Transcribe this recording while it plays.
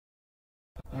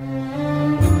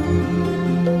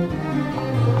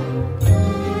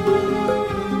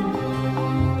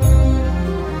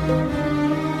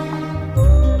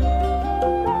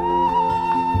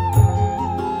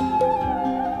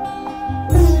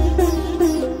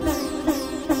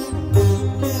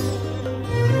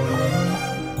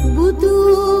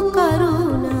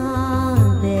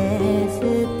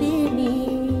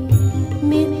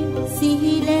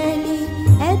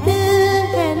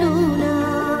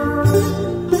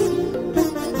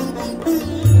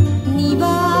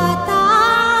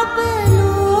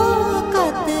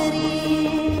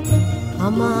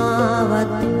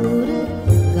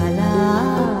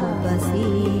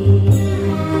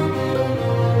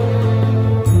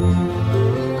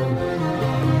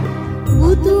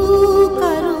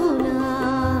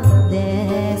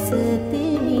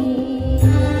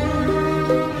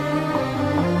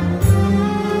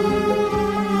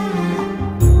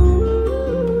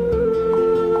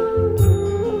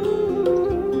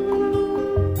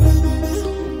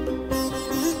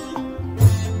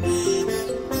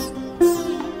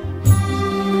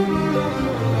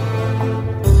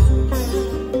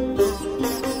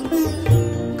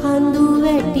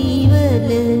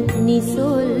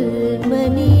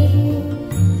නිසොල්මනේ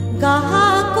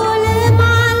ගහකොළ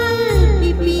මල්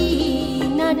පිපි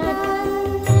නටයි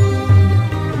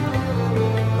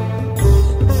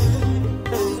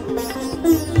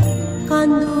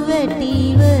කඳු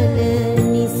වැටිවල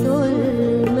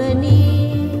නිසොල්මනේ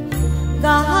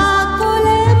ගහකොළ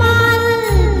මල්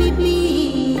පිපි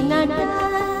නටයි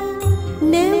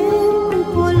නෙවුම්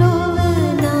පොළොව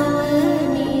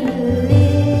නවනිල්ලේ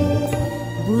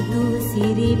බුදු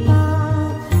සිරිපා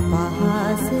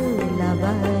පහස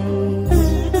ලබයි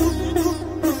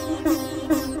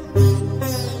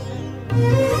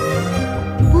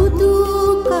බුදු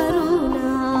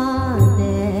කරුණා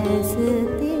දැස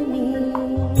තෙමි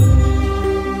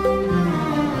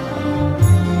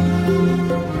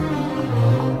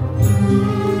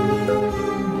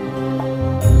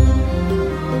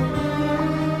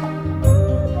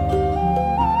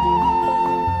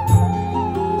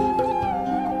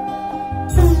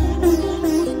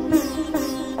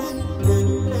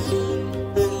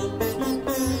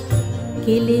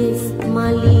කෙලෙස්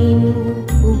මලින්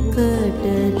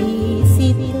උකටලී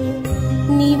සිත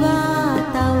නිවා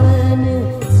තවන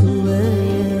සුවය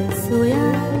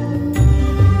සොයා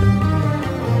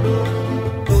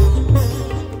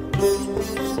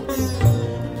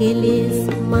කෙලෙස්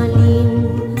මලින්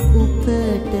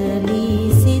උකටලී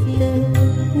සිත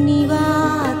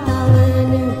නිවා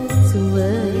තවන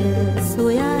සුවය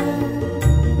සොයා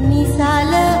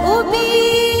නිසල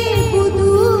ඔබේ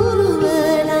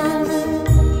බුදුරුවලඟ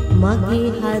මගේ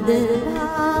හද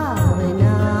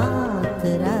භාවනා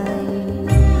කරයි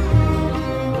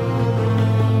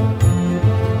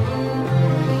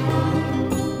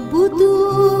බුදු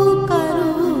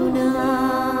කරුණා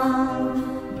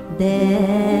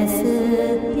දැස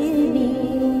තෙමි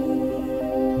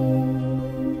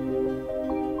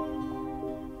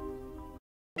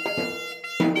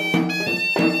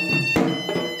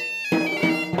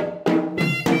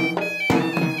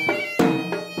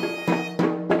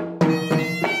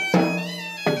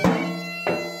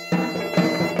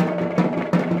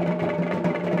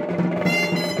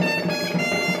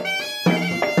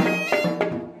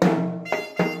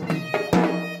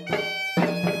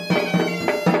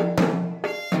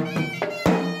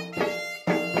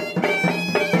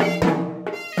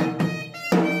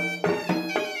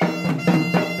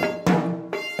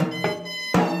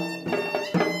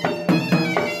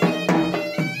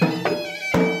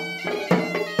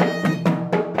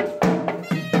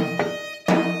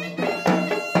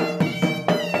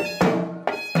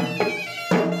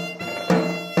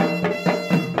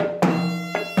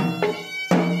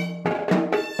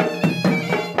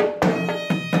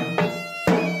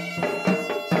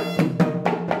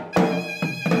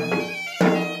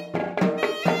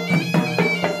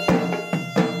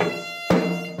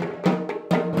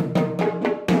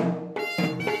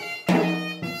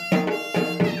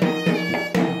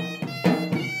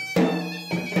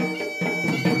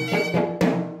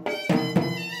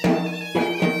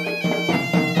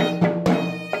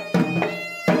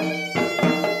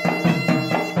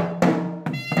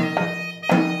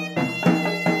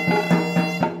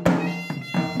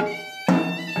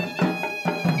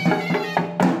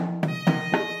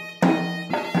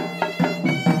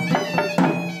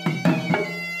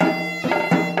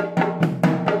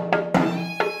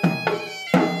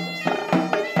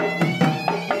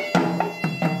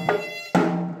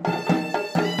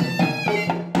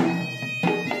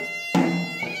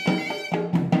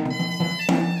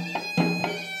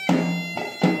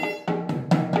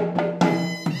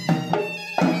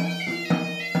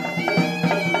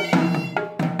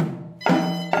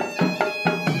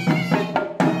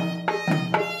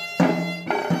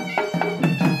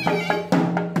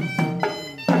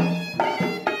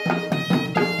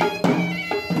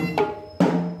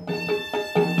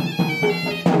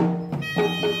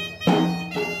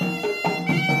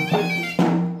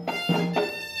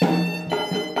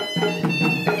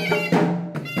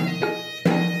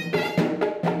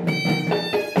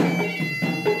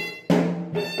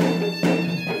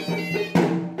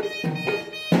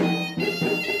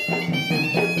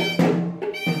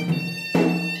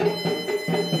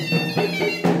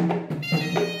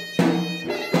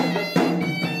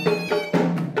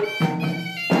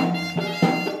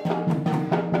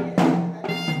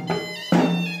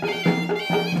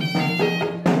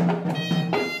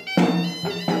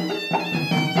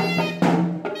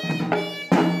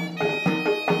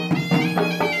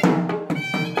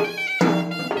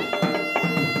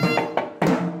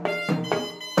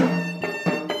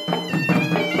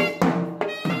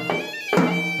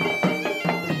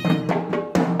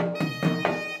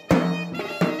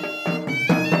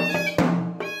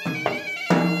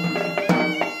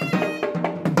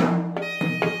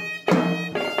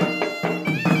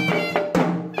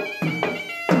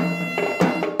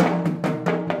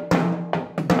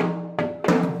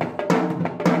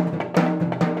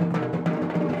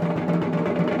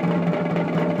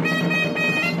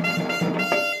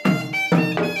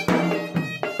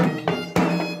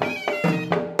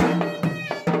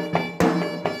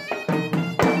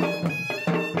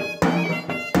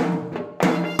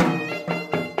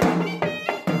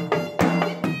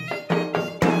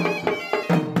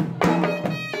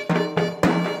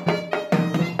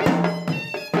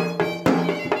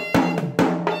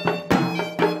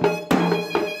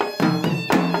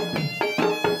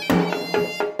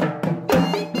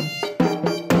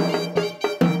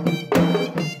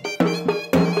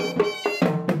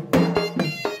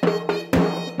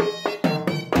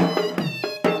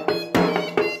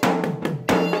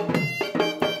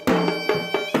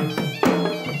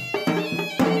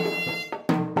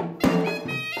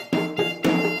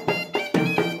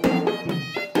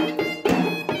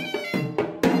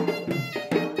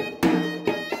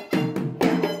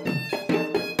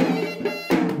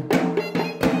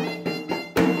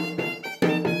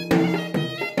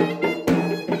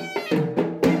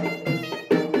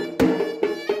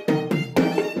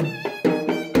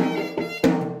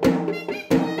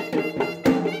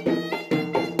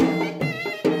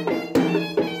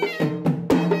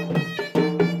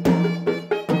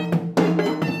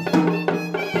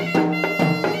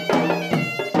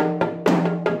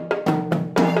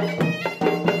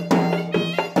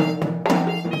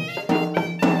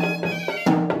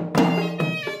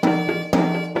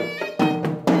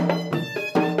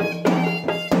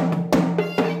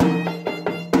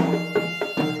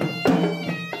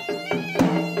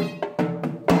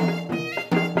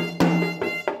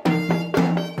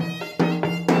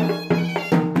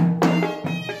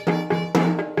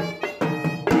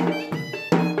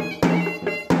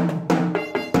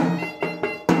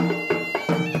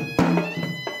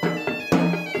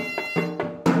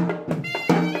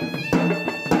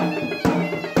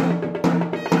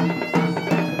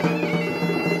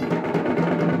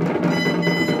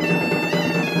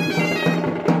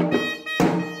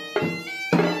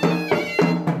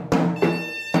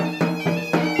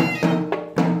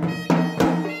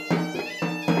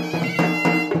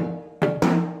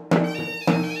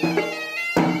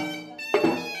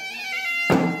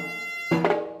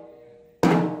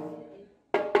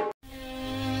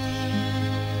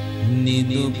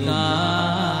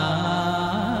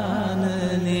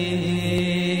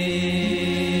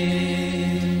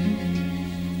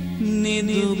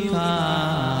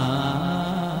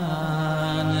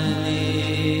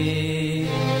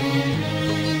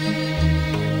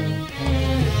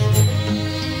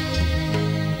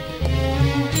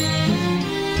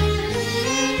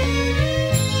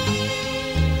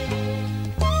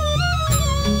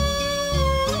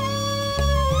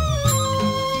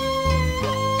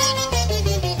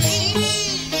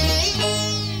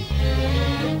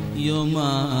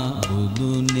යොමා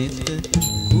බුදු නෙත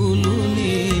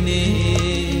කුළුණිනේ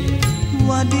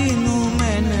වදිනු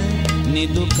මැන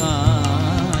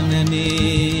නිදුකානනේ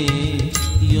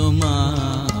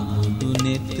යොමා බුදු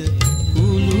නෙත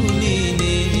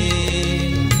කුළුණිනේ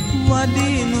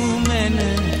වදිනු මැන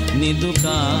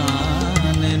නිදුකානනේ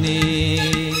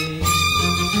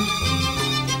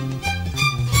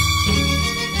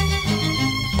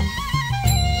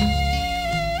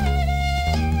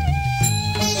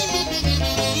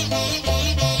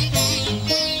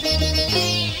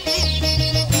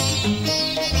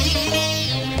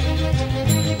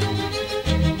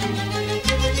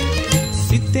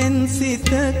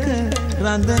සිතක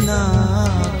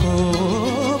රඳනා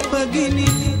කෝපගිනි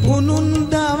උනුන්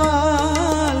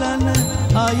දවාලන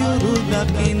අයුරු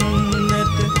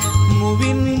දකින්නට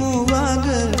මුවින් මුවග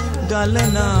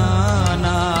ගලනානාග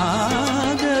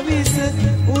විස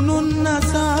උනුන්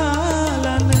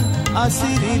නසාලන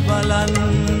අසිරි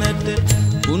බලන්නට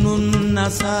උනුන්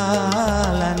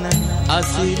නසාලන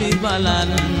අසිරි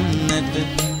බලන්නට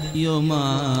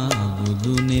යොමා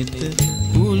බුදු නෙත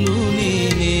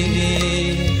කුළුණිනේ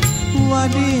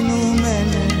වදිනු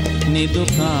මැන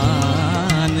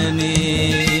නිදුකානනේ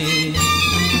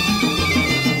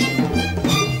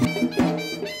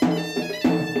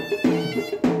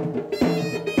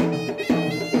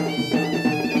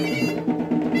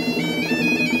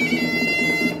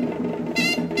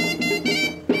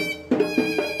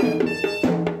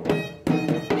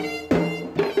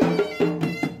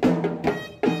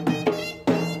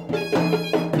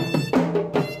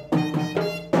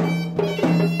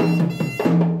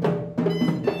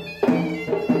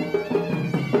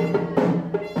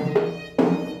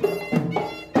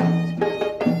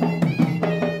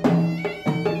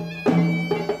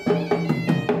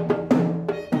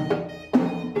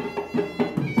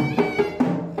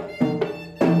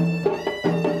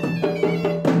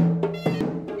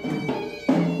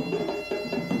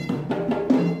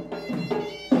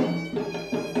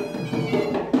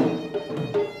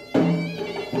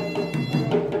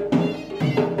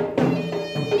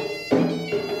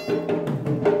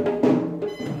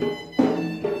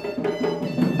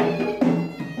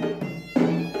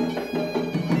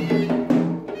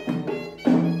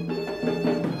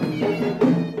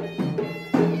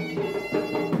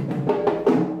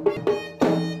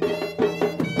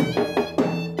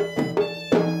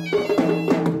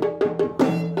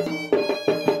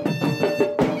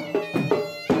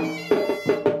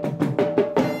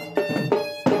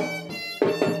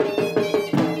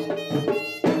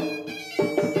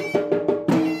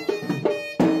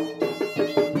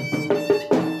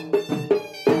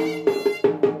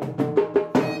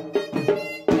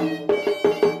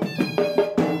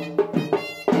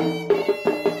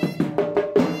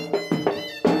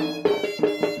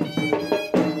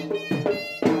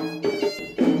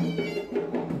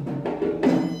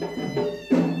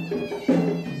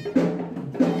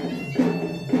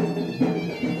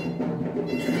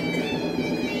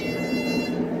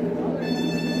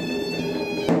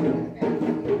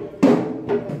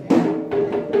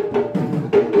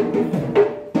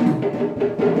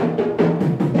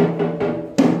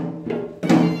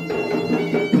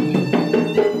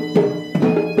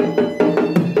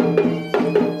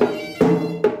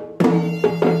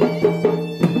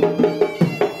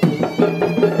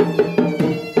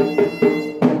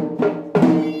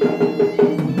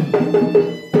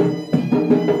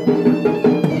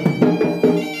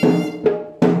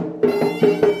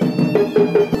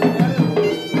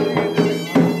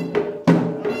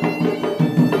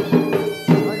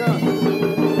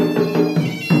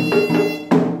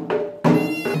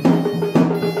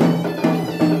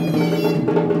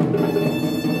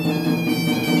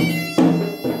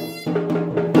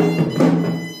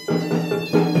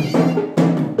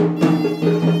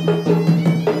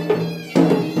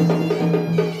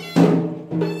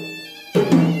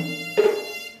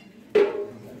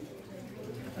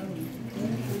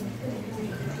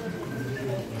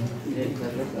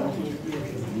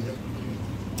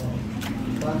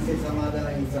වංශේ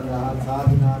සමාදන් සඳහා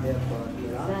සාධනාදයක්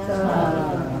පවතිනවා.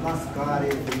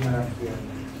 නමස්කාරයේ පින්වත්නි.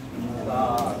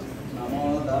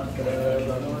 නමෝ තස්ස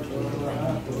භගවතු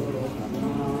වරහතු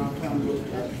සම්මා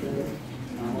සම්බුද්දස්ස.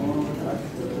 නමෝ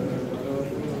තස්ස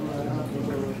භගවතු වරහතු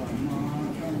සම්මා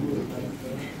සම්බුද්දස්ස.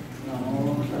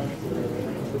 නමෝ තස්ස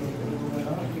භගවතු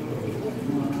වරහතු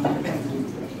සම්මා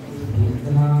සම්බුද්දස්ස.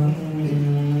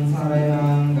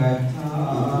 සරයං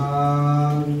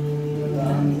ගච්ඡාමි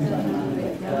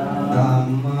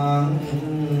ධම්මං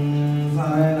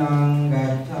සරණං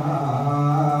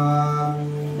ගච්ඡාමි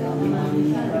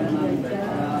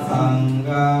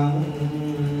සංඝං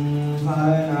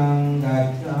සරණං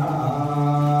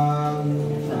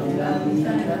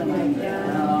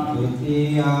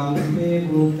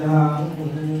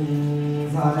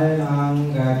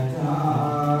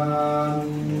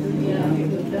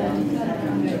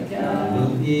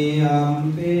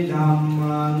Dutiyampi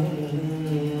dhammang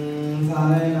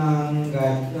saranang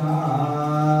gacchami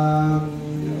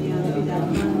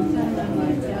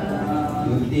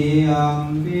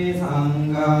Dutiyampi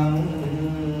sanghang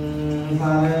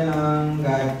saranang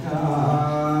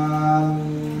gacchami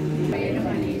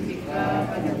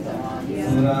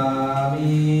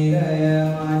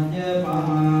Suramiraya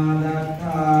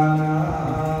majjapamadatthana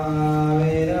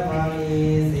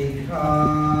veramani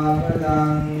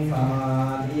sikkhapadang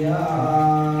samadhiyami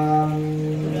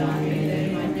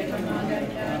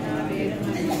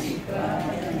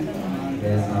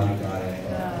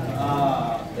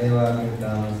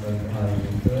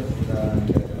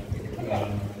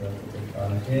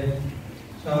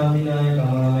Shantinaya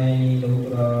Kamayani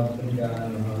Lokura Pujana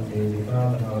Mahase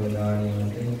Vipata Magadani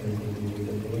Mate Kriti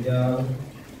Puja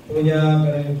Puja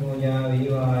Karami Puja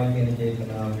Vivaha Kena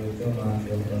Cetana Yutta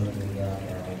Mahasya Pranadya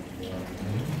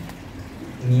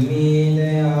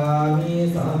Nimedayami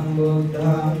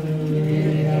Sambuddham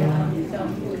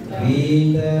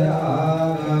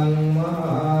Vitaragang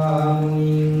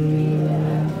Mahamunim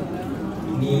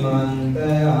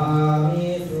Nimantayami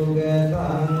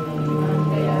Sugatam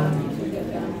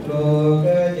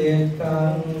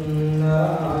Lokajettam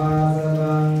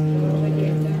Narasam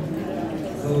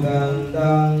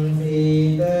Sugandham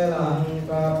Sitaram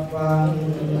Kappam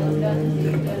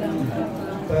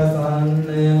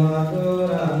Prasanna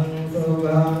Madhuram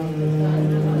Sugam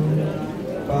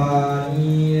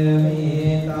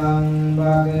Paniyametam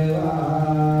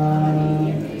Bhagavan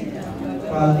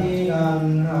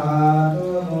Patiganhatu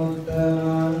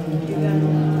Muttamam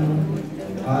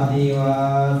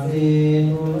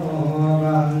Adivasetu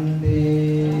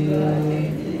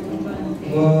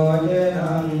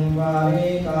Gojanam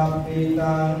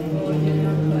varikappitam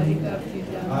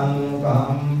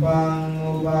anukampang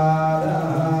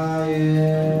upadaya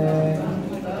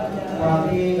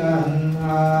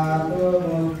patiganhatu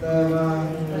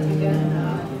muttamam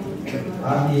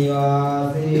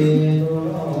adivasetu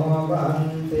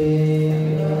bhante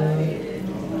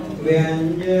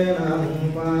vyanjanam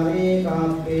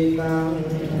varikappitam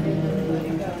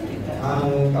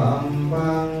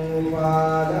anukampang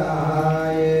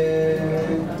upadaya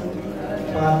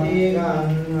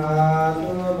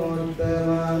patiganhatu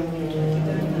muttamam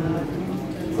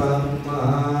samma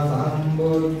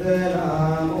sambuddha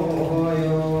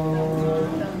namoyo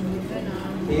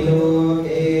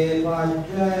tiloke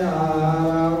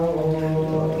pacchayaraho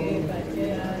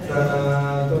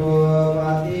sanato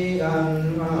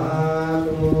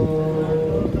patiganhatu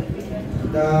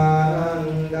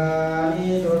danandani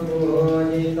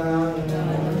sutujitam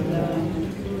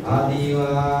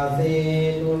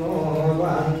adivasetu no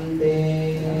bante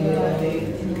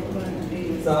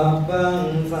sabbang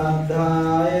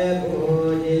saddhaya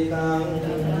pujitam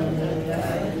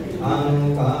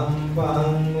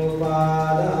anukampang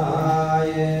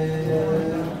upadaya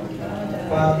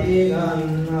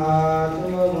patiganhatu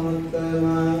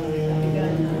muttamam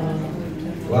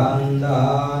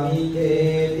vandami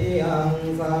cetiyang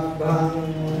sabbang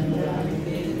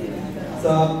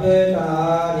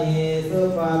sabbetani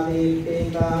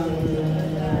supatipitang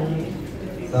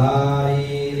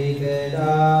saririka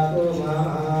dhatu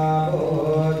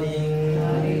mahabodhing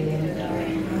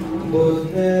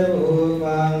buddha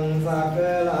rupang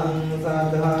sakalang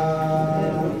sadha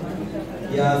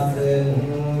yassa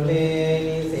mule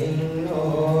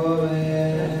nisinhove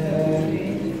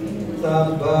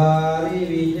sabbari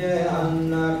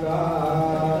vijayannaka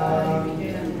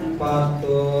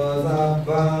patto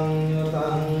sabbang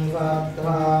yutang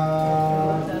saddha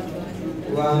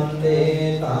vande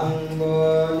tang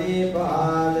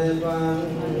bodhipadapam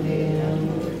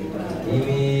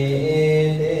ime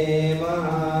ete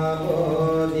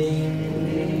mahabodhing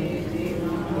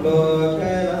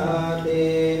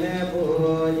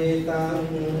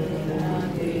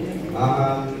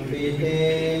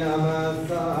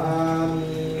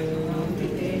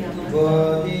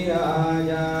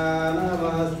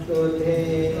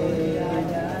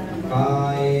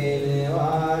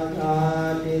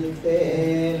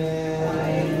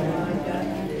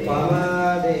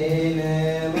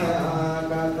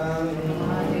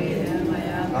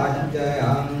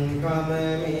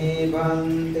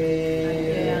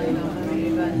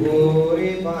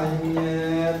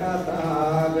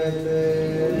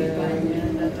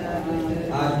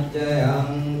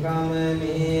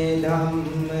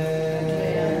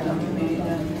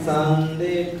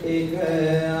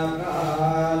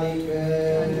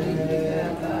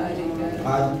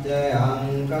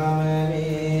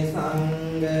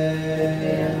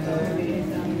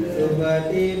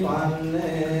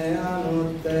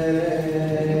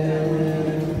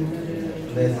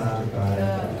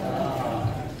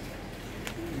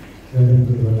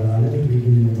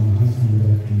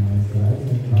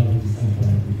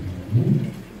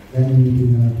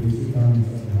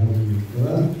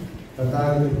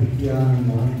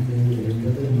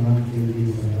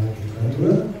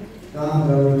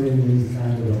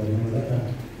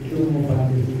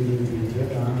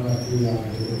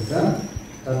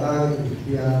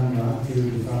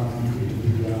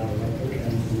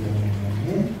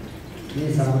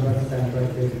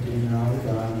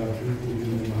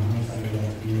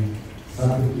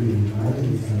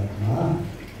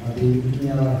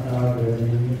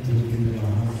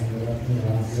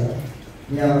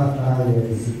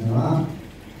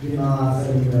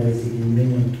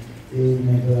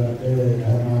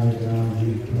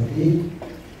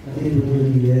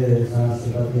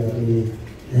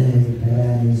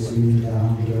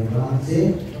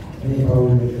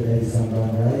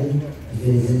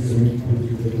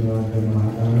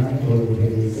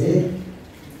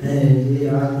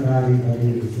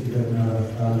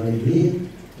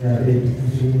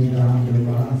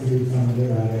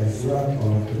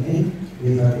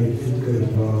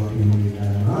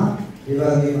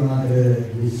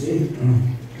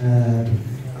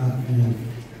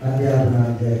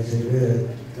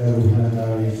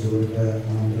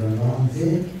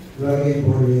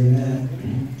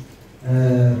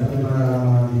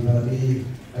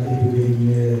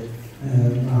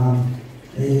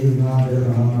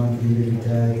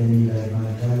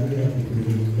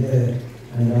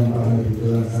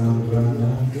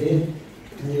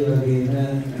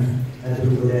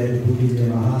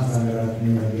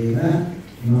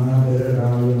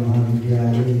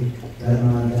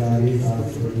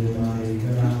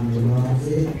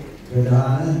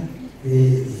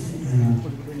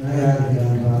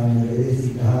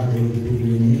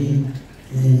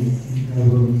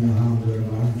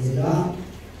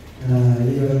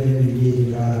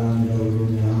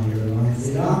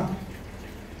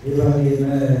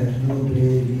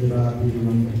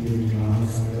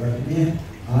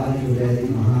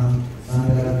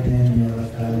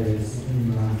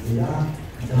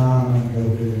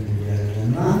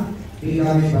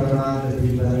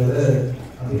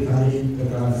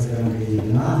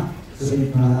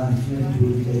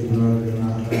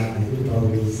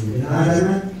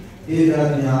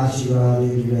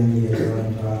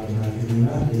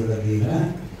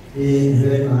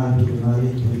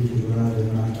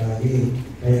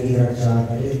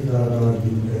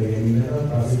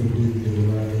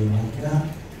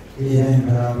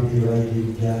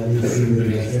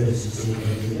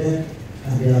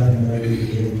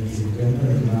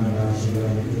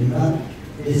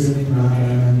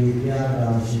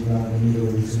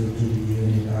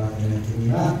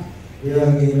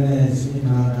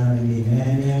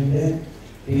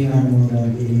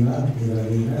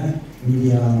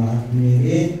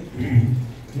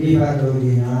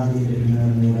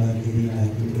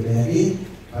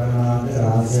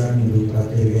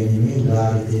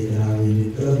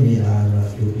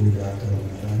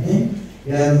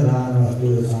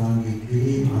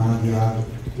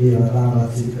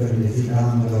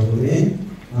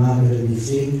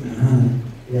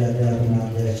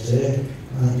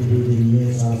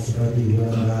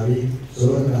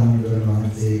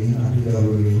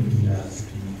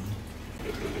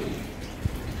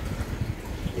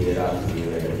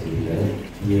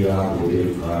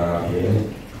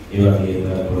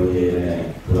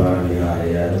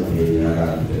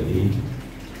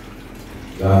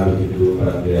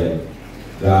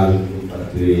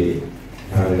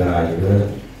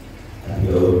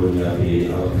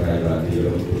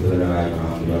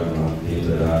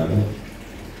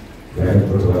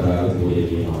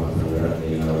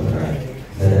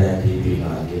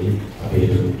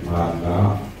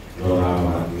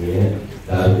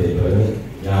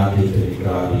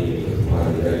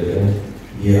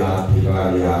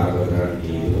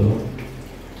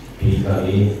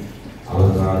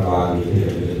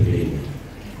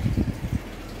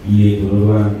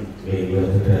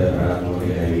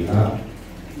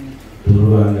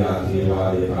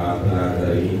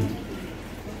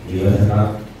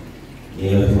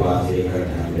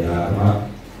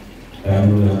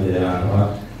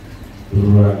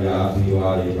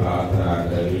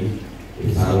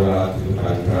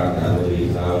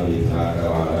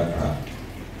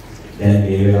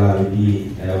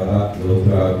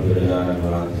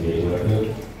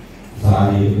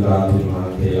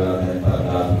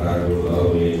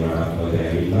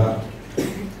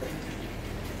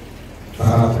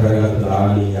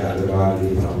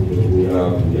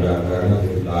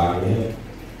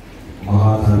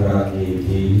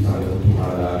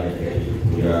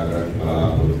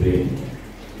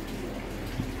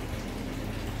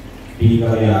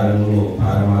පීකරේ ආරම්භ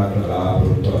පාරමාර්ථ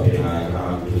බලාපොරොත්තු අපේ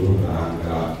නායකයන්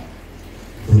දුරුනාන්කලා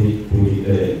පුරිත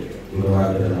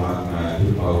ගුණවර්ධන මහත්මයා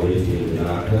දුපෞලේ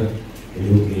සියලුනාට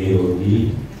නිරුක්තිය යෝගී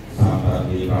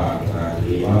සම්පත්තිය ප්‍රාර්ථනා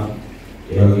කිරීම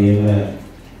ඒ වගේම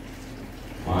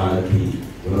මාළකී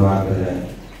ගුණවර්ධන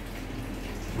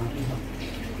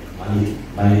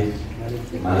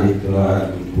මලික්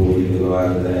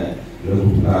ගුණවර්ධන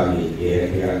ලොකුකාගේ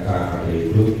ඒකයක්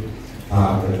කාරණේතු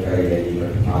සාර්ථක කර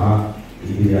ගැනීමට හා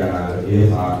ඉදිරි අනාගතයේ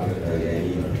සාර්ථක කර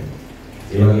ගැනීමට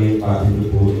ඒ වගේ පාසිදු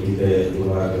පූජිත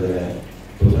ගුණවර්ධන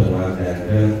පුතණන්ට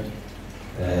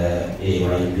ඒ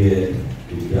වෛද්‍ය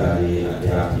විද්‍යාලයේ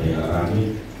අධ්‍යාපනය ලබන්නේ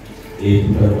ඒ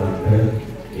පුතණන්ට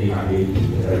ඒ කටයුතු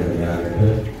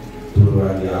කරගන්නට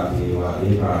තුරුවාදී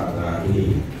ආශිර්වාදේ ප්‍රාර්ථනා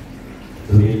කිරීම.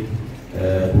 තුනි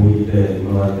පූජිත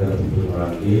ගුණවර්ධන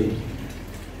පුතණන්ගේ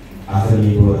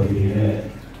අසනීපව තිබෙන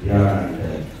යාන්ට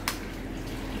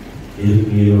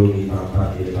නිරෝගී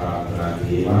සම්පත්තිය ප්‍රාර්ථනා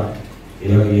කිරීම.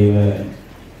 ඒ වගේම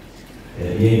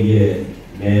මේගේ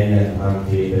මෑණියන්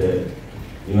වහන්සේට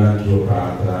නිවන් සුව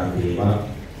ප්‍රාර්ථනා කිරීම.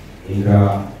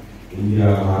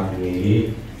 ඉන්දියා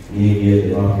මහත්මියගේ මේගේ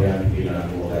දෙමාපියන්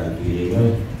පිළිබඳ මොහොතක්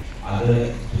කිරීම. අද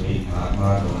මේ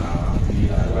ආත්මාර්ථනා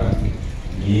පිළිබඳව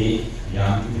මේ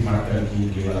යම්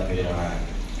මට්ටමකින් ජීවත් වෙනවා.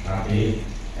 අපේ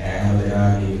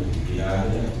හැමදෙනාගේ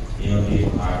විලාද ඒ වගේ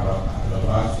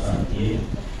ආකාරවත්කම්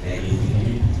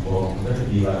නැගී බොහොමද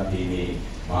ජීවත් වීමේ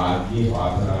මාර්ගයේ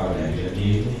වාසනාව ලැබෙලා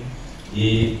තියෙන්නේ.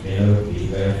 මේ මෙලොව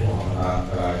පිළිවෙල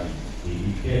කොහොමදාකාරී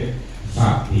ජීවිතේ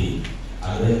ශක්තිය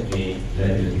අද මේ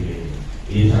ලැබෙලා තියෙන්නේ.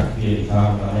 ඒ ශක්තිය නිසා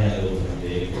තමයි අද උසම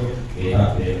දෙයක මේ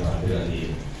අපේ පන්තිලදී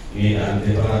මේ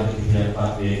අන්තිමපාද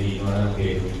කිසියක්වත් දෙවි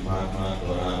වරන්ගේ මහත්මා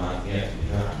තෝරා මාර්ගය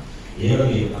නිසා ඒ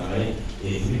වගේ තමයි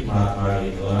ඒ ශ්‍රී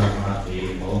මහත්මාගේ තෝරා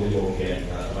මාර්ගයේ මෞලිකෝකයන්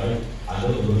තමයි අද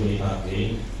උරුමී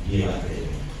පන්තියේ ජීවත්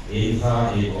වෙන්නේ. ඒ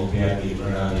නිසා ඒ කෝපයන්ගේ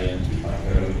ප්‍රණාමයන්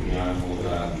පිටකරන ඥාන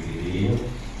මොදලා කිරීම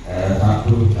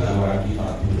සාතු දරවාටි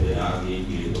පත්තුදයාගේ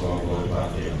කීතුවක්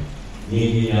වඩපත් මේ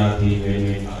ඥාති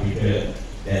වෙන්නේ අපිට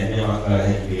දැනවක්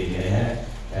හැදෙන්නේ නැහැ.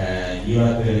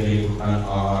 ජීවත් වෙන්නේ කුකන්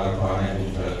ආහාර පාන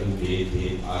දුන්න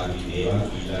දේ ආදී දේවල්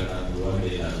ඊළඟ දුර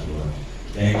දෙන්නවා.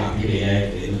 දැන් අපිට ඒ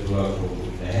දෙන්නුවක්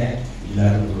මොකුත් නැහැ.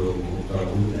 ඊළඟ දුර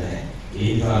මොකුත් නැහැ.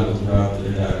 ඒ නිසා ලෝකා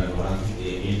පිළිදාන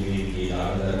වහන්සේ මේ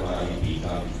ආදරවාදී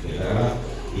පීකම් කියලා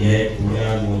ඒ පුණ්‍ය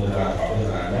මොදලා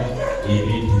කරන ඒ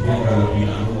පිටිකරපින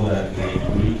අනුමෝදන්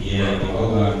කිරීමයි කියන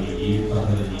ගෞරවණීය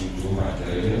ජීවිතවලදී දුමා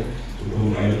කරගෙන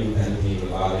උතුම්මයි තන්ති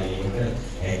බාලයේකට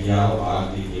හැකියාව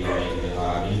ආදී දේවල්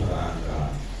ආදී ප්‍රාර්ථනා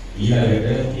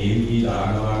ඊළඟට ඒ විදි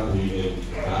දානවා දුවේ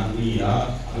ගාන්ධීලා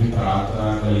අපි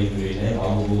ප්‍රාර්ථනා කළ යුතු වෙන්නේ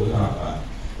අවබෝධ කරගන්න.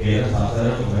 පෙර සසර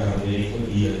මොහොතේක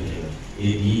දීලා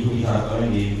ඒ දීපු නිසා තමයි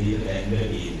මේ විදිහට ඇඳලා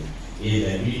තියෙන්නේ. ඒ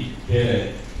ලැබි පෙර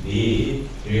මේ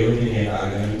ප්‍රයෝජනය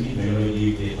ගන්න මෙලොව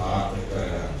ජීවිතේ සාර්ථක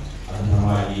කරගන්න. අද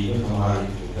සමාජීය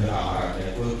සමාජික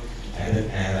ආහාරයක්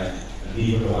ඇද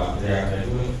දීප්‍ර වාස්ත්‍රයක්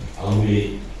නැතුව අවුවේ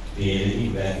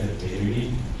තේරෙන්නේ වැට තේරෙන්නේ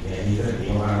මෙහිතර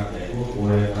නියමයක් නැතුව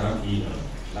ඕනෑ තරම් ඉන්නවා.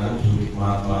 නමුත් සුවිත්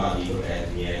මහත්මයා දීප්‍ර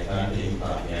ඇතිය ගන්න ඒ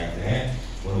කාර්යයක් නැහැ.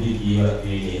 පොඩි ජීවත්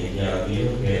වෙන්නේ හැකියාවේ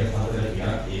පෙර සතර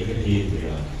කියක් ඒකට හේතු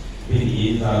වෙනවා. මේ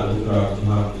ඊසා ලෝකා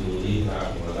තුමාගේ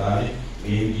සාකෝදාරේ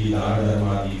මේ විදිහට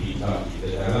ධර්මාදී පීඨා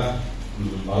පිටකලා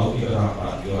භෞතික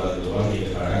සම්පත්තිය වලදවා මේක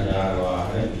කරාජාර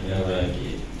වාහන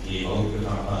දිනවලදී මේ භෞතික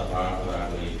සම්පත් ප්‍රාර්ථනා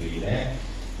කරන්නේ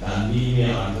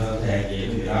දන්දීමේ අන්තර්සයයේ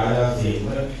විරාජාසේම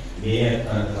මේ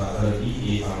අන්තර්සතරදී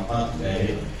මේ සම්පත්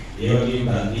ලැබෙනවා. ඒ වගේම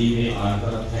දන්දීමේ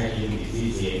අන්තර්සයයේ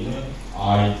කිසිසේම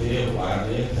ආයතය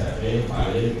වර්ණය සැපේ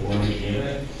ඵලයේ ඕනේ කියන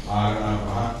ආරණා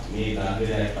පහ මේ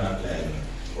දන්දේට ලැබෙනවා.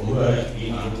 ඔබ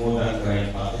මේ අනුමෝදන් කරගෙන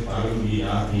පස්සේ පරිවිදී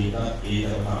ආදීත ඒ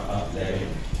සම්පත්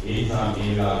ලැබෙනවා. ඒ නිසා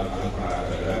මේලා කල්පනා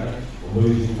කරගන්න ඔබ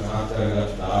විසින්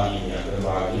සාර්ථකව දානීය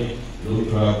අග්‍රභාගයේ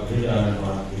ලෝකවා ප්‍රජාන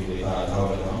මාත්‍රි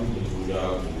දේශාවල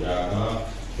පූජා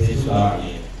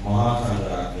තේසුලාගේ මහා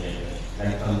සංඝරත්නයේ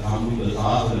නැත්නම් සම්බුද්ධ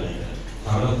ශාසනයේ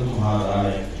සරතු මහා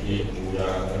රාජයේ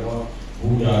පූජා කරනවා.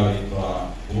 පූජා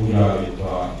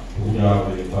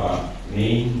වේවා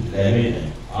මේ ලැබෙන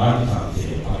ආනිසංසය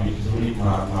අපි සුරි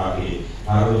මහත්මයාගේ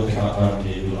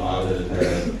ආරෝපණය දුර ආදර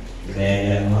කරන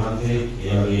මෑණියන් වහන්සේ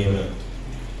ඒ වගේම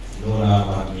නෝනා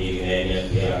මහත්මියගේ මෑණියන්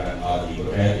කියලා ආදී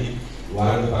කොටැටි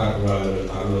වර්ගපාරවල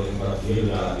ආරෝපණ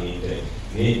සියලුනාදීට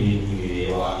මේ දීපි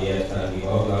වේවා යත්තන්ගේ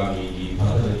ගෞරවණීය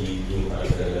පදවි ජීවිත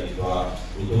කරගනිවා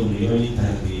උතුම් නිවනින්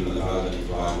තන්ති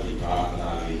ලබාගනිවා මේ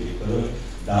ප්‍රාර්ථනාවේ විතර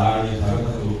දානි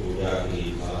සරසතු පූජා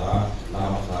කිරීම සඳහා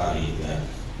නමස්කාරය කියන්නේ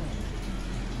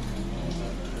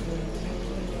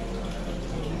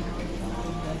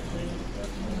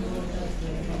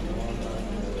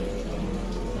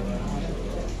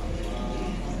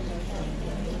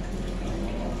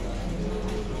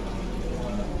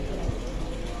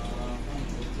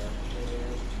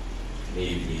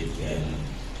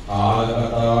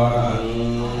ආලකතාරං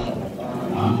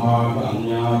අම්මා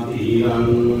කඤ්ඤාතිරං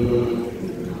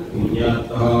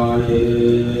පුඤ්ඤත්තාය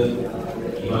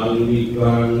ඉමං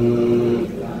වික්ඛං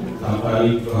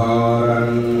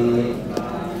සපරික්ඛාරං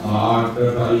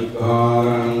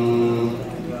ආට්ඨපරික්ඛාරං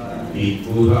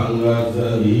විපුරංගස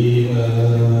වීම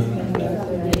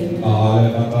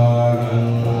ආලකතාරං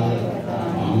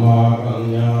අම්මා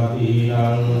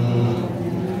කඤ්ඤාතිරං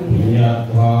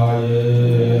පුඤ්ඤත්තාය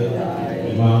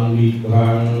ඉමං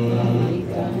වික්ඛං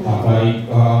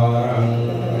සපරික්ඛාරං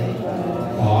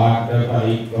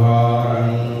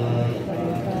ආට්ඨපරික්ඛාරං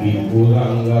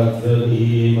විපුරංගස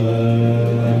වීම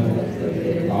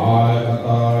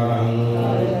ආලකතාරං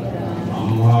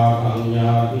අම්මා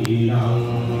කඤ්ඤාතිරං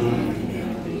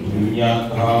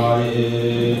පුඤ්ඤත්තාය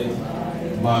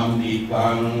ඉමං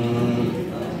වික්ඛං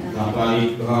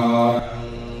සපරික්ඛාරං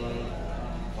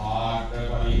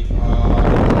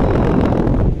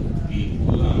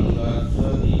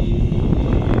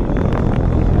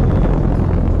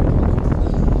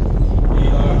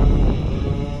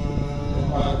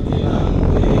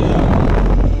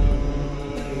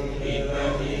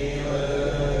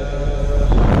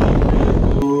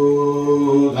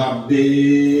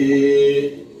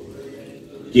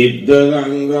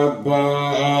Ciddalangappa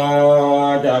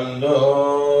Jando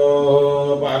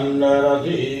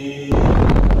Pandarasi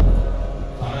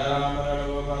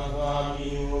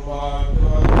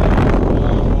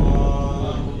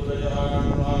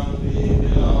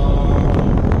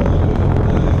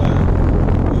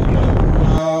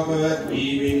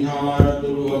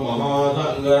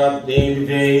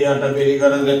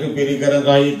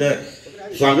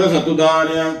Saga satu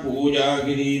dana puja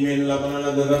kirimen lapana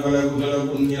dada kala kusala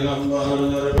punya lambar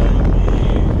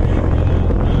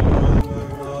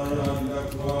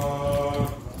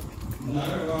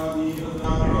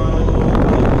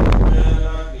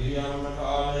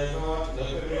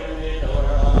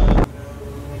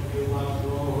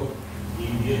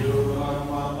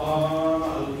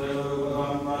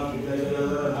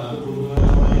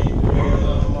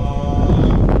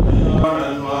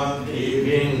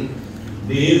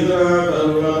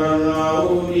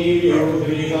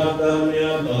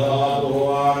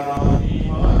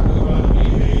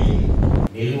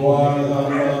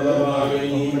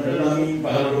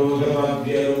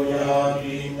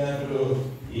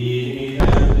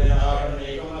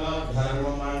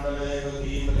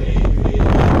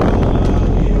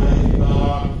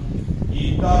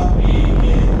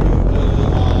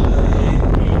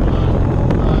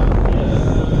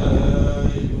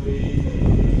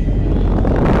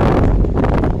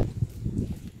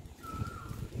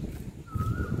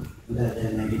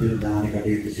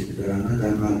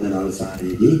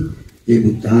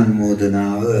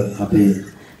බුද්ධානුමෝදනාව අපේ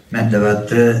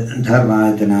මැදවත්‍ර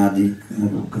ධර්මායතනාදී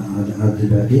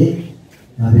අධිපති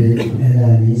අපේ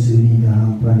එළානි සුනීතා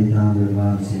පඬිතුමාණන්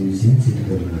වහන්සේ විසින් සිදු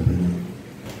කරන ලබනවා.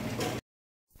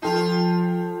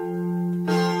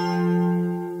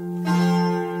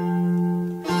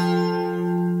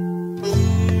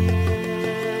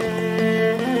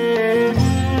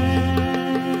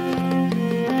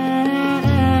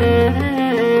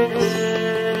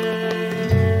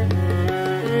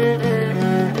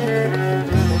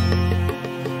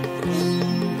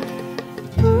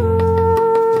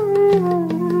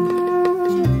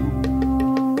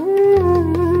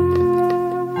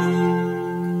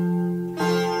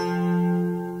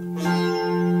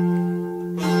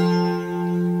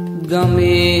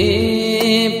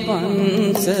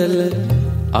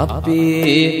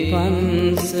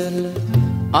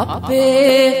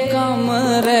 අපේ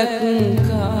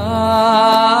කමරක්කා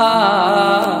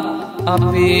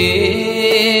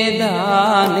අපේ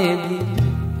දානෙදි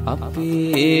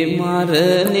අපේ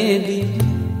මරණෙදි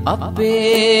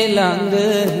අපේ ළඟ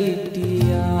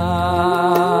හිටියා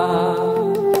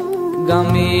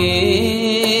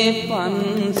ගමේ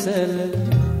පන්සල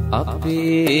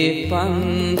අපේ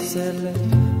පන්සල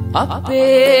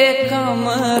අපේ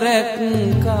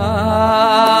කමරක්කා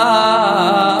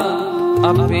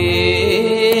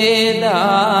අපේ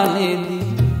දානෙදි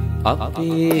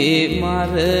අපේ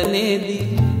මරණෙදි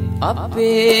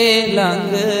අපේ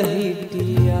ළඟ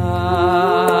හිටියා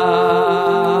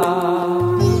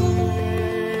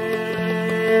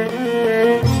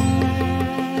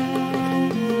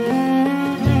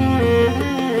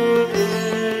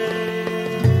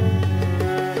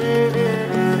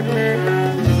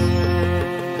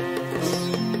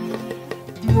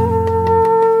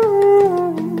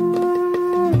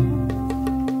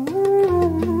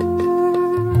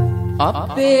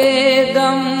අපේ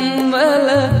ගම්වල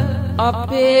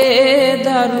අපේ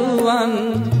දරුවන්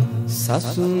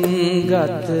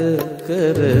සසුන්ගත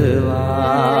කරවා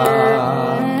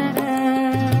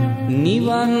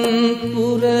නිවන්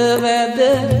පුරවැද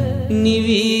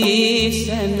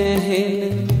නිවිසැනහෙන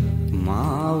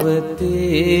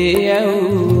මාවතේ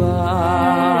යව්වා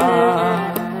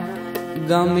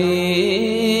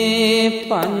ගමේ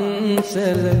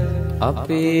පන්සල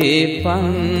අපේ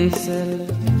පන්සල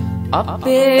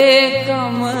අපේ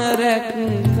කම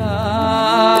රැක්කා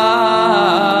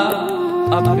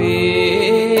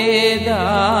අපේ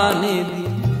දානෙදි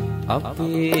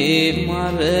අපේ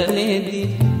මරණෙදි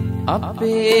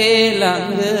අපේ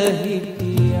ළඟ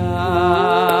හිටියා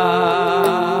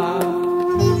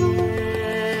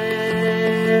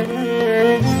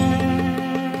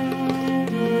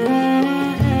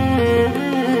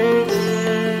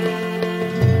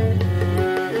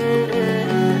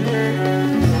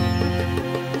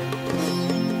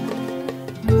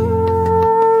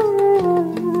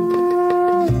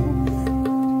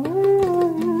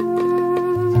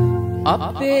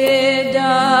අපේ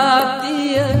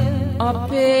ජාතිය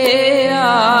අපේ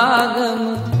ආගම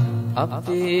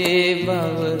අපේ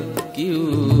බව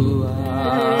කිව්වා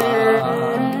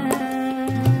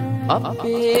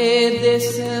අපේ දෙස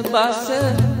බස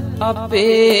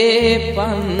අපේ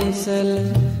පන්සල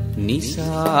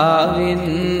නිසාවෙන්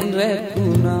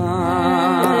රැකුණා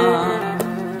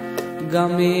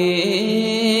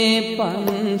ගමේ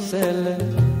පන්සල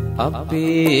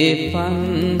අපේ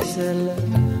පන්සල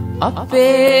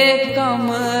අපේ කම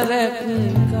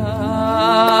රැක්කා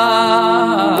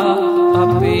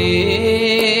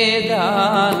අපේ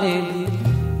දානෙදි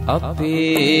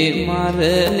අපේ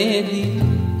මරණෙදි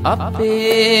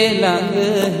අපේ ළඟ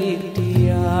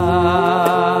හිටියා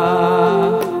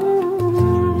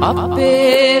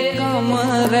අපේ කම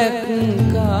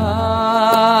රැක්කා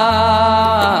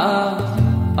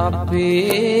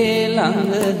අපේ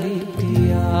ළඟ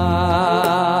හිටියා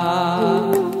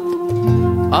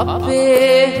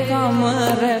අපේ කම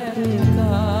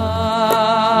රැක්කා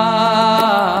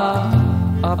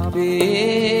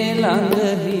අපේ ළඟ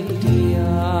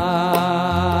හිටියා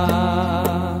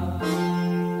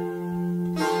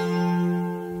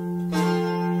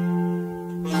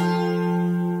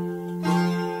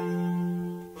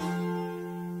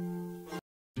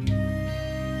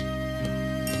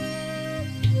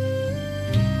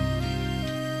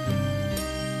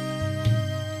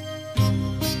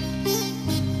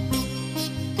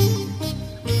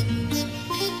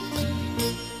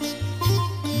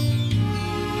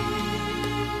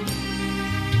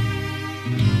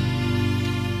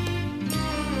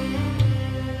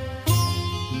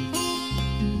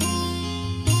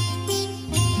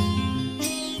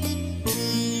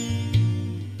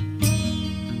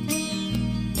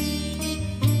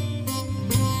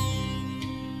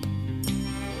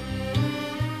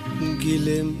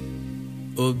ගිලෙම්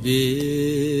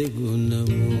ඔබේ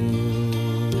ගුණමෝදේ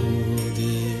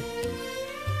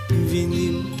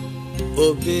විනිම්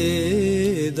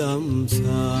ඔබේ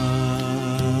දම්සාදේ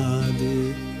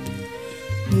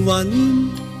වනිම්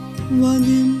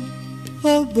වනිම්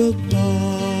ඔබ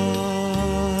පාදේ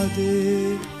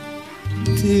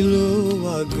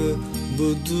තිලොවග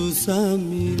බුදු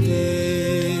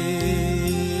සමිනේ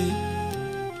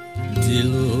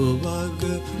තිලොවග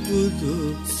බුදු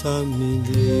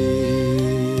සමිනේ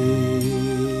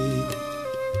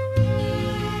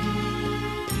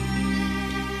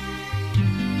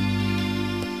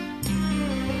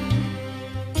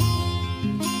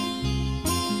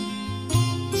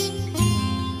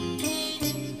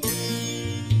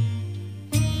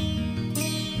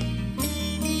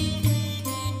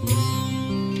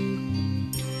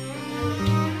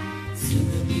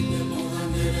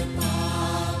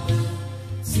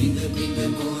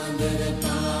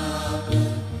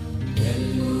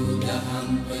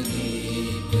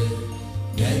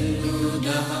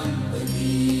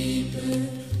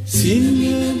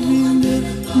සිංහබිඳ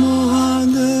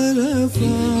මහදර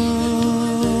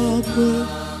පාප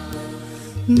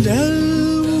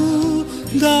දැල්වූ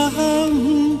දහම්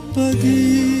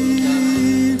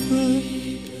පදීප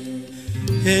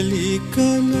හෙළි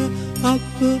කළ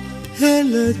අප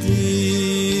හෙළදීප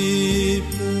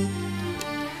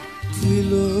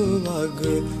තිලොවග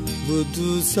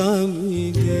බුදු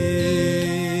සමිනේ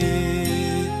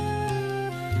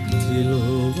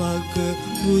තිලොවග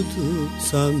බුදු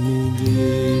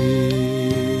සමිනේ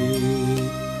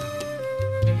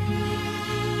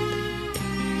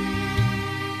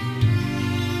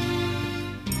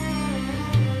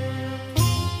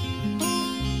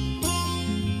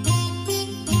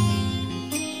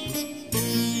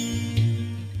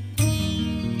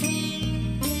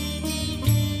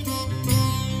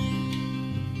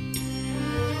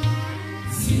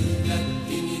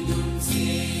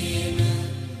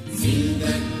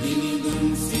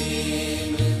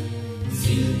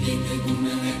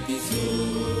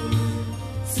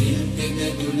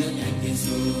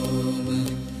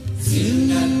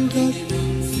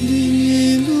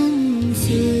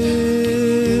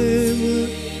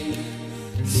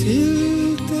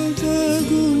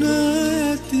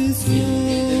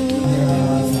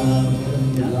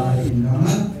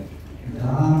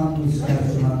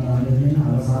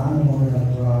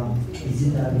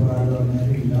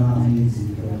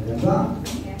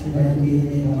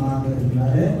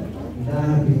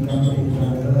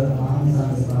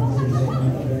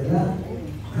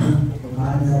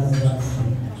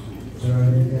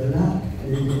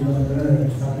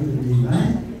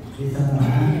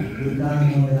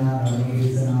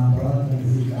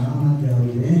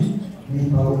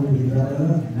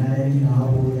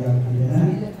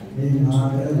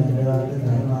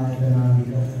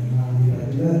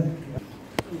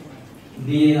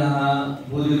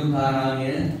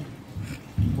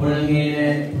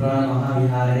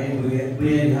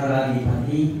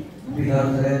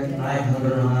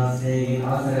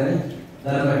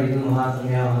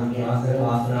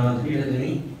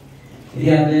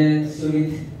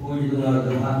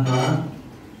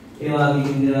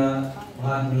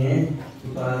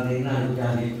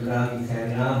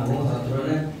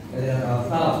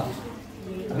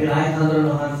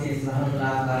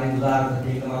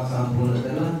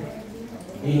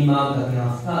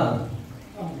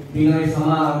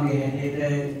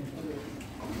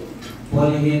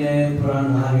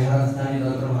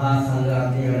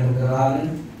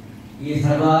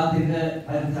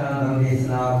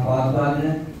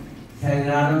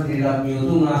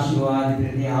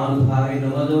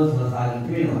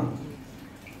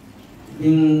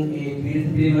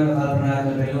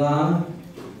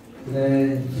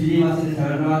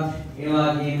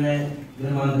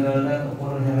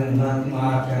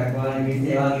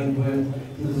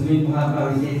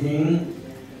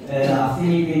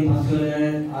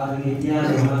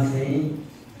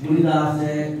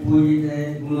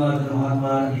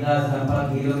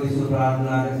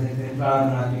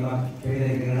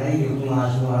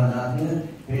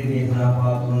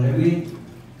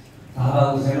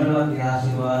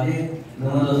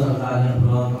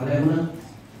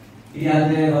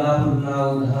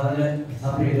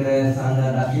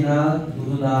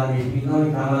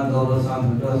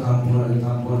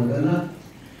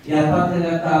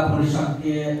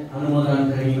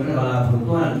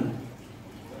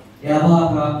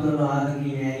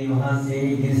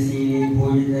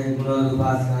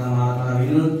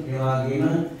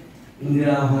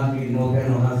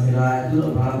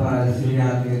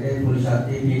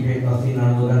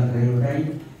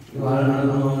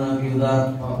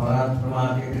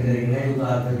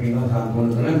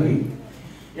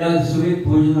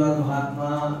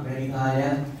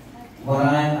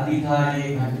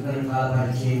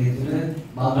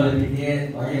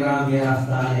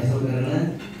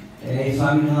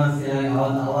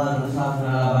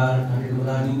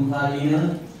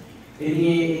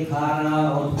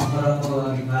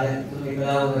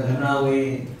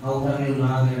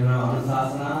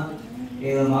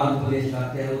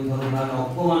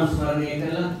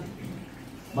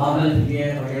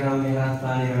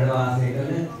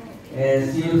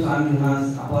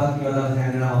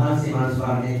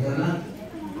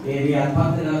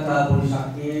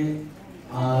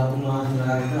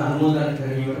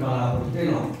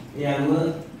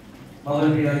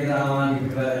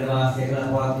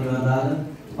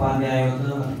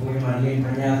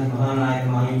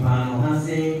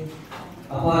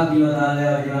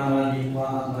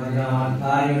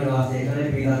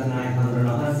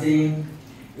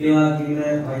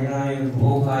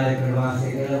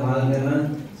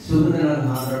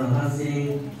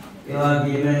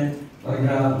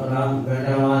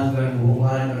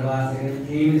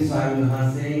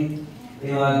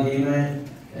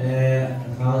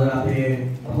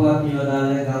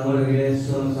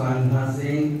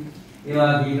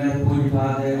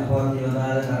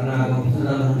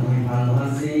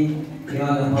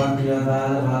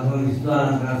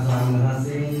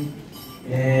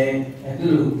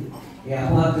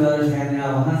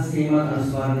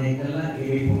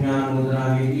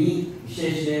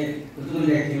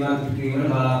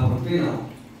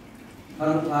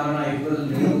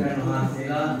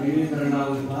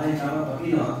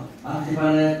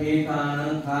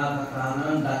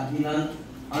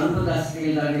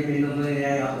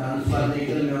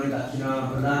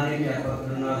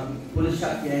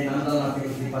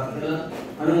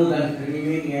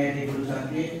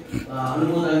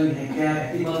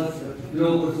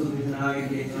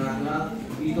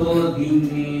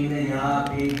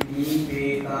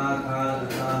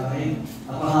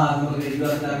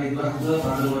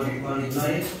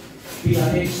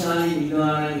අපේක්ෂාවෙන්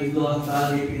ඉන්නවා නම් ඒ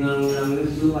දවස්වලදී පිනවනවා නම්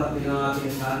සුවපත් වෙනවා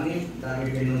කියන කාරණේ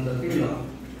ධර්මයෙන් පෙන්වන්නට තියෙනවා.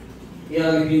 ඒ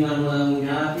වගේ පිනවනවා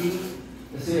ඥාති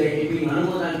එසේ ඒ පින්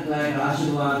අනුමෝදන් කරලා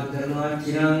ආශිර්වාද කරනවා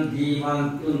චිරං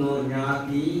ජීවන්තු නෝ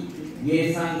ඥාති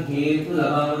යේසං හේතු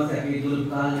ලබාවන සැපී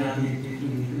දුර්ගා ඥාති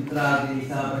විත්‍රාදී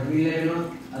නිසා ප්‍රතිලෙනවා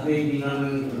අපේ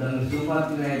පිනවන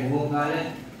සුවපත් වේ බොහෝ කාලයක්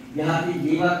යහති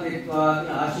ජීවත් වෙත්වා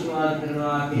ආශිර්වාද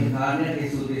කරනවා කියන කාරණේ ඒ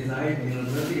සූත්‍රයේ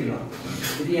පෙන්වන්නට තියෙනවා.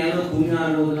 ඉතින් අර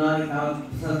පුණ්‍යානුමෝදනාවේ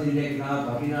තව සම්සිල්ලේ තව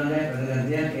අපිනාලේ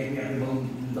ප්‍රගතියක් ඒක අපි බොහොම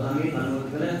ධර්මයෙන්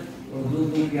අනුමත කළ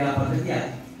උදුතු ක්‍රියාපදතියක්.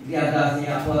 ඉතින් අදාසිය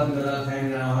අපවත්වලා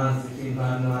සෑමනා වහන්සේ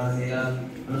සින්පාන්වාසීලා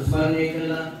අනුස්මරණය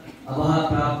කළා අභා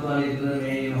ප්‍රාප්තවලේ දුන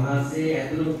මේ වහන්සේ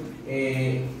ඇතුළු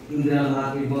ඒ ඉන්ද්‍රා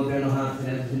මහත්මී බෝධන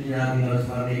වහන්සේ සිල්ලාදී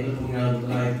අනුස්මරණය කළ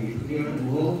පුණ්‍යානුමෝදනාවේ පිළිතුරු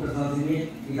බොහෝ ප්‍රශංසනීය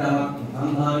ඊටමත්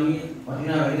සම්භාවනීය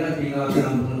වටිනා වැඩක් පිළිගන්නවා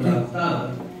කියන අවස්ථාව.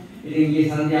 ඉතින් මේ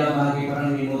සංධ්‍යා භාගයේ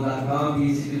කරන මේ මොදක්වා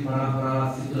බීසිපි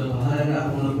පරම්පරාව සිදුව බහරන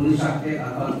අපුණු පුරුෂ ශක්තිය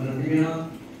අත්පත් වෙන තිබෙනවා.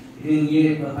 ඉතින්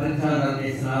මේ පරිසරණ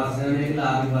දේශනාව ශ්‍රවණය කළ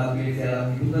ආදිවාද පිළිසලා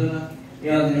පිටුකරන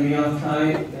ඒ වගේම මේ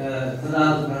අවස්ථාවේ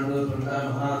සදාතු කණ්ඩෝල ප්‍රධාන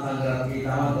මහා සංඝරත්නයේ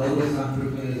තම ගෞරව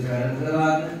සම්ප්‍රයුක්ත සැරණ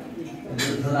කරවාගෙන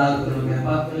සදාතු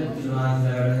කරුණාපත් කළ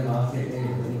ජනවාසවැඩ වාසයේ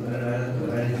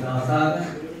වැඩිසාසාද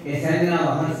ඒ සැරිනා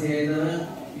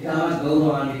වහන්සේදම ඉතාමත්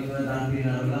ගෞරවාන්විතව දන්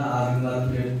පිරිනමලා ආදිවාද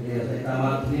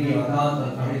තමත්නි වතාවත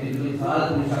කමිටුවේ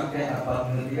සාධු ශක්තිය අපත්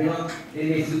වෙන තිබෙනවා.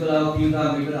 මේ සිදුලාව කීකා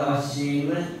මේකට අවශ්‍යම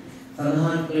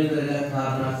සඳහන් කළ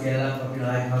කාරණා සියල්ලක් අපි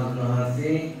නායක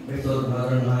හඳුන්වහන්සේ විසෝත්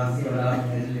භාගරණ වහන්සේ වඩා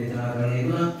දේශනා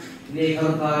කරනවා. මේ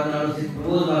කරුණු කාරණාවල සිත්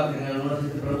ප්‍රබෝධයක් කරනවා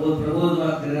සිත්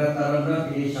ප්‍රබෝධයක් කරගන්න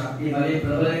මේ ශක්තිය බලේ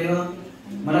ප්‍රබල වෙනවා.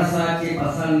 මනසාචේ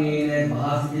පසන්නේන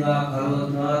භාසිතා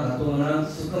කරවත්වා ගතෝන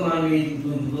සුඛමන්වේ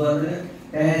දුදුවද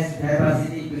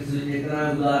පැහැසිති පිසු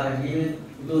චේතනා උදාරණීය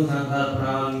උතුම්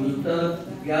සංකල්පනාවන් යුක්ත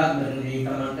ක්‍රියාත්මකදී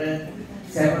තමන්ට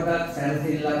සැපතක්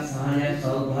සැනසෙල්ලක් සහනයක්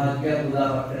සෞභාග්‍යයක්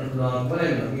උදාපත් කරන පුළුවන්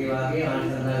වෙනවා. මේ වාගේ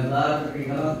ආනිසංස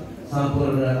උදාරකතිකව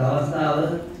සම්පූර්ණ අවස්ථාව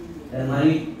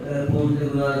මරි පූජ්‍ය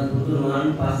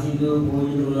පුතුණන් පසින්දු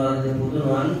පූජ්‍ය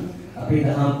පුතුණන් අපේ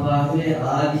දහම් පාසලේ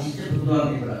ආදිශිෂ්ට පුතුණන්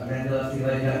තිබුණා. දැන් දවස්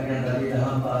ඉවරයන් දවසේ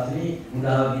දහම් පාසලේ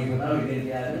උදාවදී කරන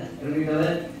විද්‍යාලය ප්‍රවිතව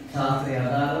ශාස්ත්‍රය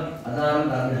අදාළ ධර්ම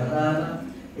අදාළ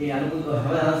ඒ අනුකූල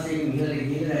හවහන්සේගේ මිහිරේ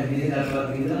ගිහිලා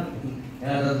විදිහටවත් ඉඳලා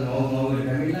එයාට මොහොතේ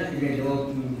කැමිලා ඉතින් ලෝක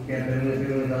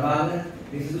කැපෙන්නේ දබාගෙන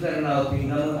විසුදු කරනවා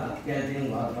පින්නම් අත්‍යන්තයෙන්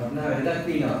වටිනා වැඩක්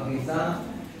තියෙනවා. ඒ නිසා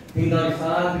පින්නම්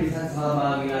විශාල පිරිසක්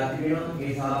සහභාගී වෙලා තිබෙනවා.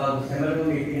 ඒ සහභාගී සැමටම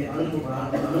මේ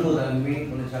අනුමෝදන් මේ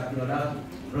මොන ශක්තිය වඩා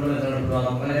ප්‍රබල කරන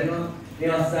පුළුවන් වෙනවා.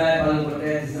 මේ අවස්ථාවේ බලකොට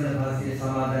සිසන පාසලේ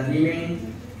සමාදන්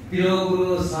වීමෙන්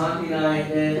තිරෝගුරු සාන්තිනායක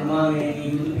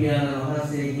අමාමේනී බුදු පියාණන්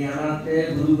වහන්සේගේ අනන්ත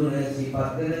ගුරු ගුණ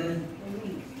සිහිපත් කරන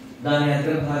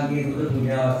දානයතර භාග්‍යයේ බුදු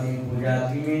පූජාවසින් පූජා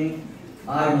කිරීමෙන්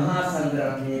ආර්ය මහා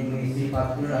සංඝරත්නයේ ගුණ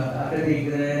සිහිපත් කරන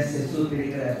අටදීකර සසු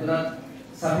පිරිකර ඇතුළත්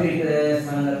සපිරිකර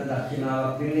සංඝරත්න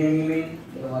දක්ෂිනාවක් පිරිනැමීමෙන්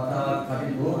වතාවක්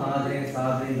කටයුතු ආදරයෙන්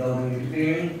සාදරයෙන් ගෞරවයෙන්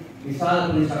කිරීමෙන් විශාල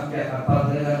ගුණ ශක්තියක්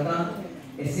අපවත් කරගත්තා.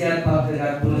 එසියත්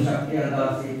පාත්‍රයක් ගුණ ශක්තිය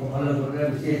අදාසී පහළ කොට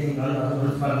විශේෂයෙන්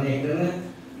අනුස්මරණය කරන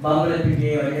බාඹල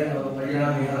පිටියේ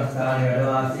වඩියා විහාරස්ථානයේ වැඩ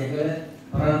වාසය කළ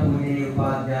පරම පූජනීය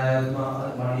උපාධ්‍යාය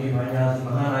මණී මඤ්ඤාස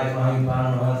මහානායක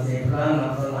මහින්පාණ වහන්සේ ප්‍රාණ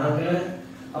සම්මාන කළ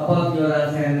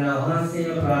අපෝද්‍යෝදා සේනා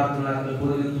වහන්සේව ප්‍රාර්ථනා කළ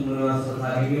පොදු තුමුණවස්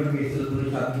සාරිගියට විසුදු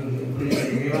දුරු ශක්තිය උපරිම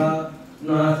දේවා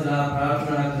නාසලා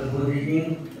ප්‍රාර්ථනා කළ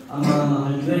පොදුකින් අමා මහ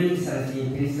නිවනින් සරසී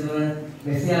පිරිසම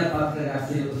මෙසියා පාත්‍ර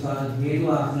රාශිය උසාවි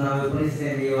හේතු ආසනාව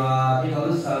උපරිසේ දේවා ඒ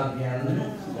අවස්ථාව කියන්නේ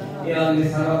ඒ වගේ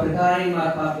සර්ව ප්‍රකාරයෙන්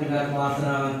මාර්ගපත්‍රයක්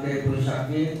වාසනාවන්ත පුරුෂ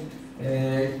ශක්තිය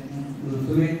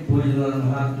තුමිත් පූජ්‍යවන්ත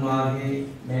මහත්මයාගේ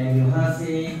මෑණියන්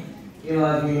වහන්සේ ඒ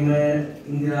වගේම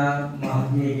ඉන්දිරා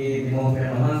මහත්මියගේ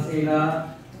දෙමෝපියන් වහන්සේලා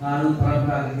ආනු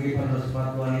පරම්පරාවේ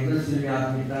පරස්පරව වනේ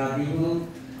සිල්යාත්මිතාදීහු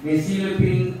මේ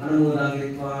සීලපින් අනුමෝදන්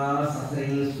වෙත්වා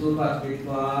සසරින් සුවපත්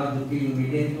වෙත්වා දුකින්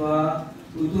මිදෙත්වා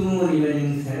උතුම්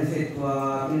නිවනින්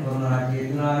සැනසෙත්වා කියන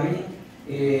කරුණාචේතනාවෙන්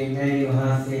ඒ මෑණියන්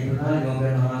වහන්සේ ප්‍රධාන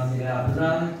ගෞරවයන් වහන්සේලා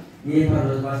අපදාන මේ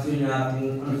පරලෝකීය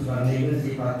ඥාතින් අනුස්මරණය කර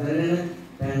සිහිපත් කරන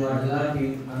දැන් වඩලා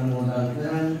පින් අනුමෝදන්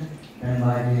කරන් දැන්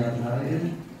වාජිය අත්හරින්න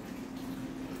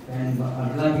දැන්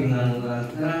වඩලා පින් අනුමෝදන්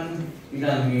කරන්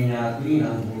ඉදන් මේ ඥාති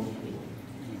නම්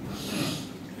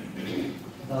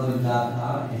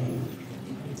තවදාතා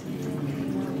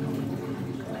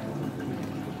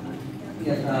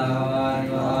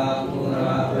යථාවාරිවා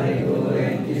පුරා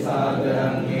පරිපූර්ණති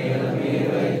සාගරං හේල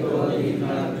මේවයිතෝ දිනං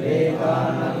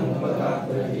දේවානං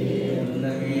උපකප්පති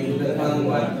නමීදකං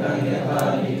වත්තං යථා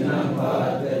දිනං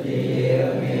පාදති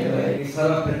මේවයි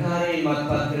සර්ව ප්‍රකාරයෙන්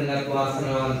මත්පත් කරන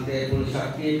වාසනාවන්ත පුරුෂ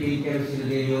ශක්තිය පීඨ සිල්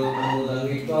දේවෝ අනුමෝදන්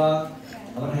වෙත්වා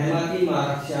අපට හැමතිස්සෙම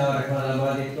ආරක්ෂාව රැකලා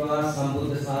ලබා දෙත්වා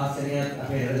සම්බුද්ධ ශාසනයත්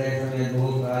අපේ හෘදය සමග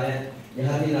බොහෝ කාලයක්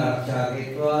යහතින් ආරක්ෂා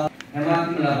කෙත්වා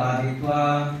හැමතිස්සෙම ලබා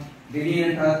දෙත්වා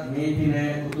දෙවියන්ටත් මේ පින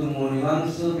උතුම්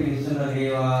නිවන් සුව පිණිසම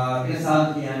වේවා කියලා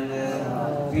සාදු කියන්න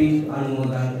පින්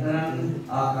අනුමෝදන් කරන්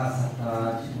ආකාශත්තා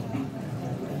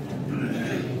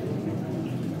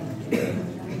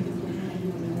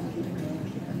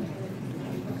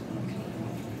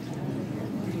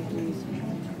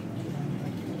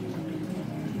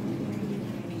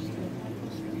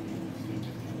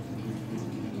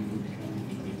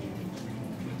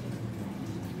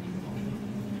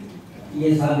ये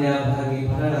साध्या भागी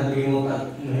पढ़ना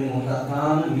विमोता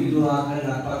काम विदुआ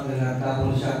करना पक्का का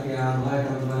पुरुषाक्या भाई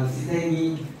तमन सिद्धेगी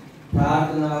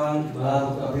प्रार्थनावन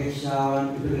बाहुक अपेक्षावन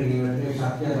इतुरगी वरते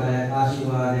शक्य भाई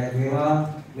आशीर्वाद केवा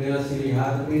मेलसिरी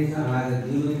हाथ पे समाज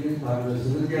दिवुके पावलो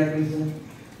सुरुज्या पिस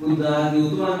बुद्धा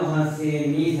उतुमान महासे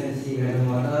मी संसी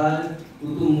गणमताल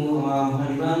उतुम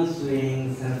महानिवान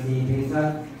स्वेंग संसी पिसा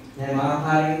है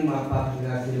महाकारिन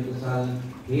महापाकिका सिर कुशल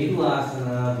हेतु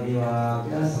आसना देवा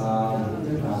व्यसा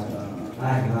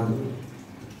आयम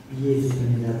ये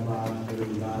सिद्धनिया पाठ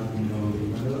करुगाल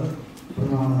निरोधो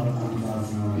प्रमाण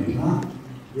आसना देना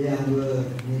ये अंग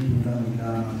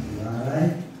निपुणता मिलाय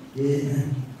ये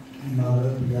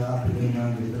नवरत्या प्रेमा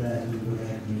विद्या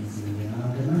विद्या निसीना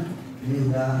करना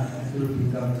निउदा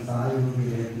तुलपिका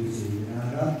सायुगे निसीना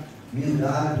का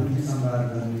निउदा पुण्य संभार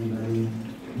करने वाली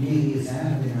नीगे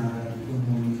सैन देना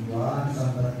वान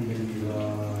संपत्ति देवा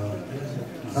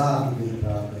साधु की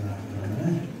प्रार्थना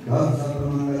करना भव सब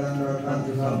मंगलम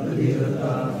रक्षन्तु सब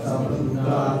देवता सब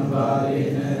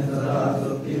दुःखानुभावेन सदा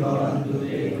सुखी भवन्तु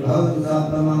भव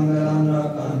सब मंगलम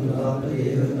रक्षन्तु सब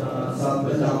देवता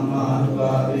सब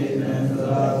धम्मानुभावेन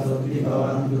सदा सुखी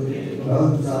भवन्तु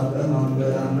भव सब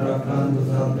मंगलम रक्षन्तु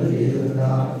सब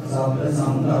देवता सब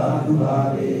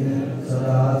संघानुभावेन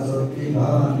सदा सुखी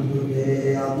भवन्तु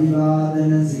ये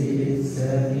अभिवादन शीर्ष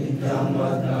नित्यं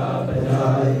वदा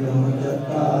प्रजायनो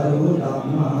चत्तारो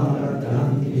धम्मा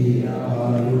वर्धन्ति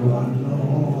आयुर्वन्नो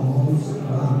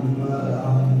सुखं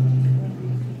वरम्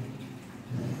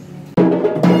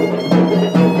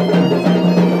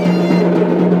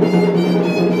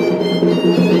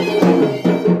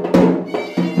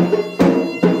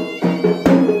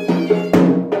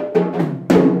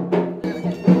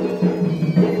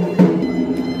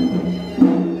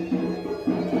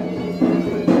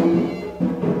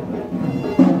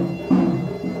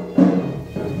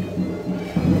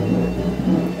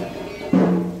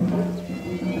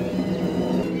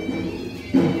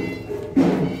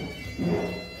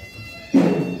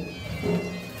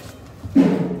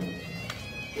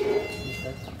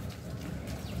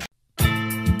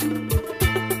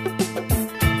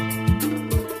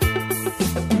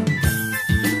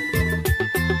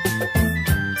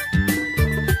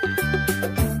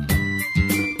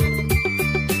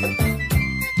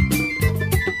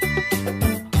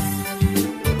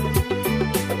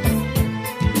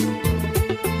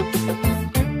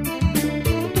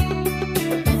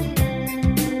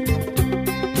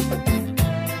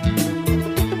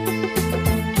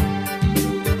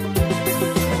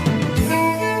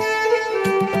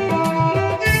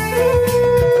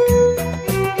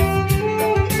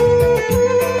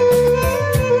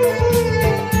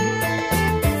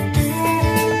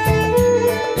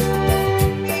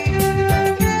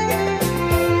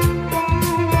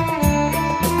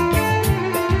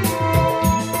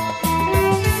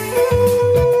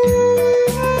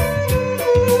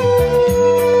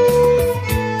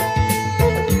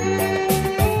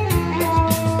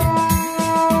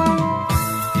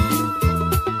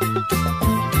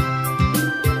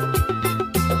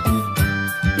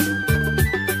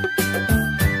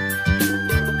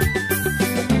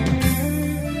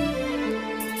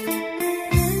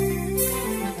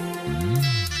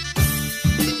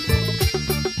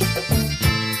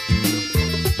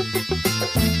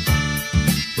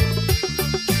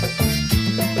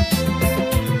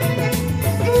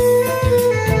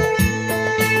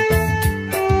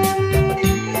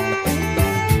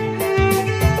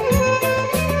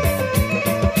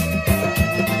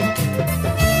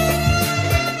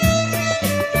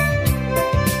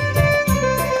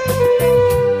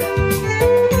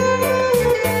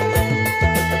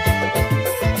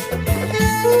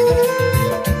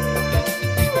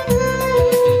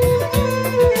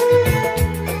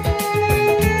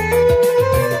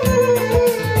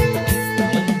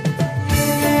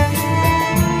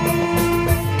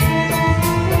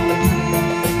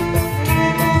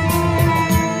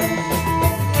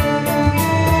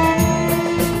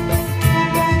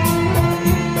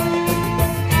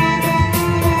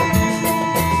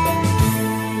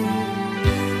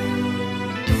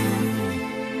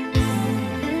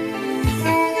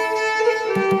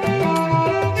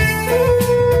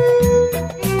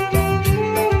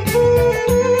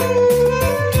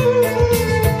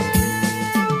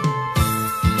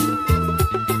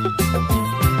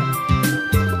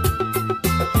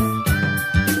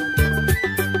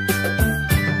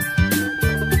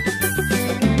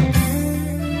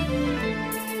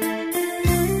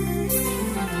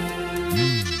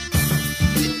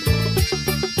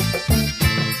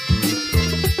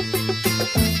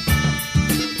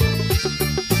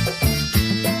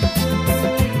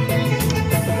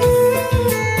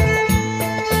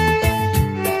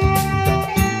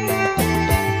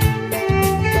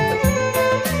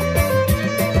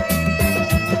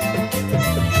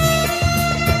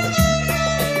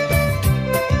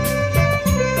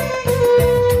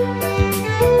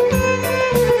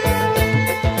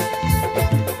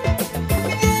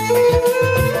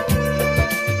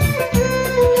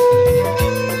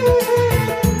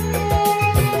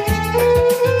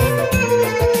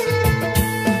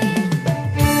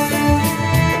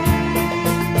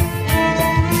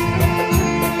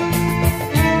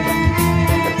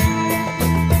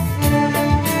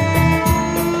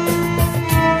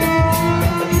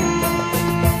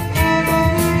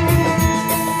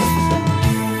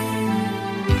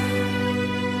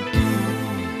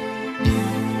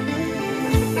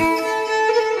Thank